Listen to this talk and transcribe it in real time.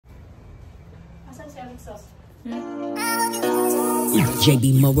Alexus. It's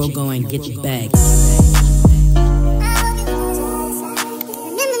JB Moro, go and get your bag.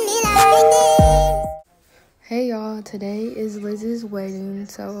 Hey y'all, today is Lezi's wedding.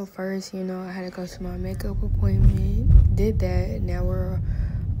 So first, I had to go to my makeup appointment. Did that. Now we're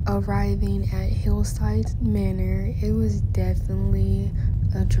arriving at Hillside Manor. It was definitely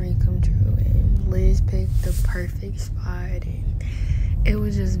a dream come true, and Liz picked the perfect spot, and it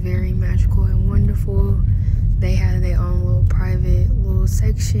was just very magical and wonderful. They had their own little private little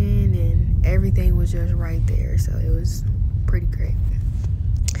section, and everything was just right there, so it was pretty great.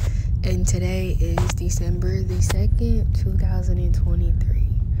 And today is December the 2nd, 2023.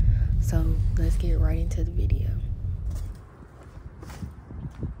 So let's get right into the video.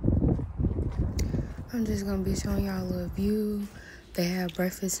 I'm just gonna be showing y'all a little view. They have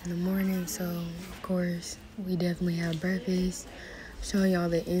breakfast in the morning, so of course we definitely have breakfast. Showing y'all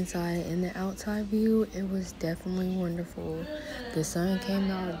the inside and the outside view. It was definitely wonderful. The sun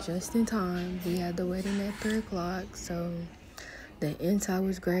came out just in time. We had the wedding at 3 o'clock, so the inside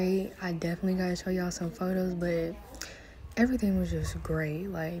was great. I definitely gotta show y'all some photos, but everything was just great.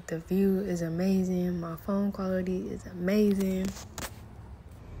 Like, the view is amazing. My phone quality is amazing.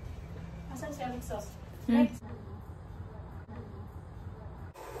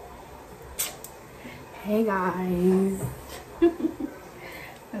 Hey guys.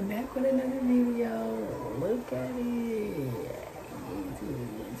 I'm back with another video. Look at it. Get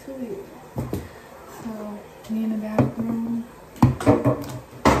into it. So, me in the bathroom.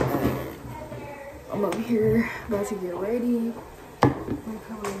 I'm up here about to get ready. I'm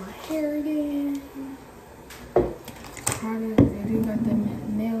covering my hair again. They do got the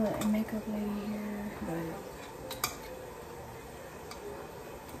nail and makeup lady here, but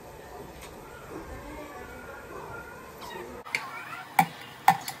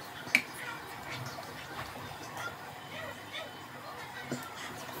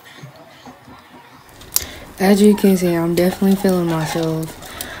as you can see, I'm definitely feeling myself.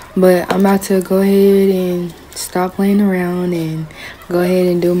 But I'm about to go ahead and stop playing around and go ahead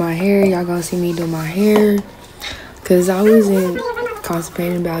and do my hair. Y'all gonna see me do my hair, because I wasn't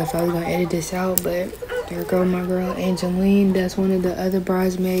constipating about if I was gonna edit this out. But there go my girl Angeline. That's one of the other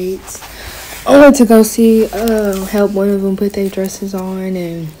bridesmaids. I went to go see help one of them put their dresses on,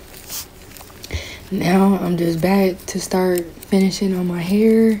 and now I'm just back to start finishing on my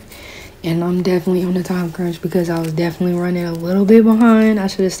hair. And I'm definitely on the time crunch because I was definitely running a little bit behind. I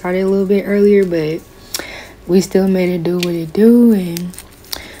should have started a little bit earlier, but we still made it do what it do. And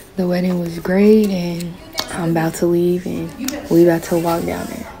the wedding was great. And I'm about to leave and we about to walk down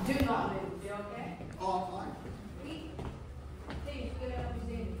there.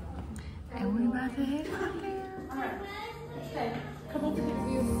 And we about to head out there. Come over here.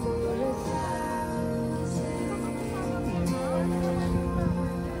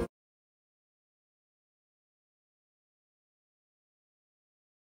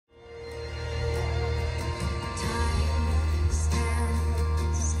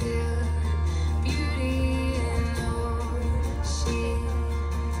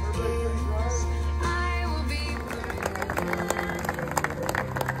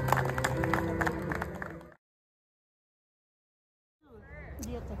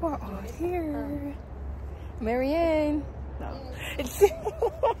 We're all here. Marianne. No. It's it's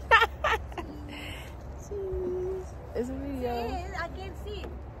a video. I can't see.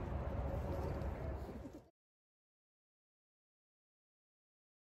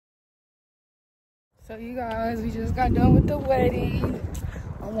 So you guys, we just got done with the wedding.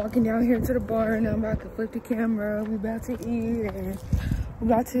 I'm walking down here to the bar and I'm about to flip the camera. We about to eat and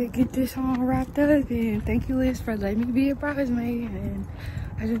we're about to get this all wrapped up. And thank you, Liz, for letting me be a bridesmaid. And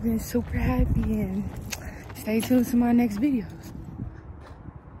I've just been super happy, and stay tuned to my next videos.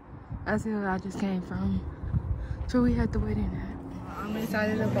 That's where I just came from. So we had the wedding at. I'm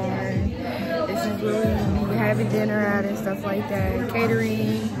inside of the bar. This is where we having dinner at and stuff like that.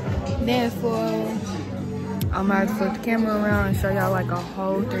 Catering, dance floor. I'm about to flip the camera around and show y'all like a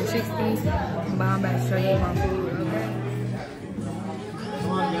whole 360. But I'm about to show you my food, okay?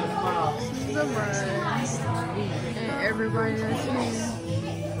 This is the bride. And everybody that's here.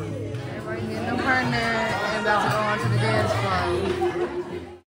 Everybody getting them partner and about to go on to the dance floor.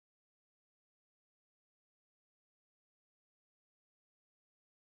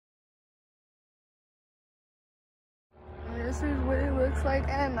 This is what it looks like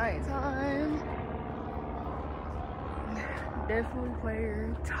at nighttime.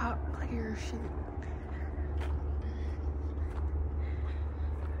 Definitely top player shit.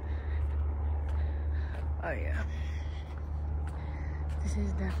 Oh yeah. This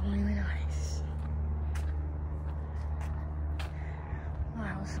is definitely nice.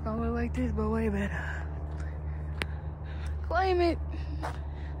 It's gonna look like this, but way better. Claim it.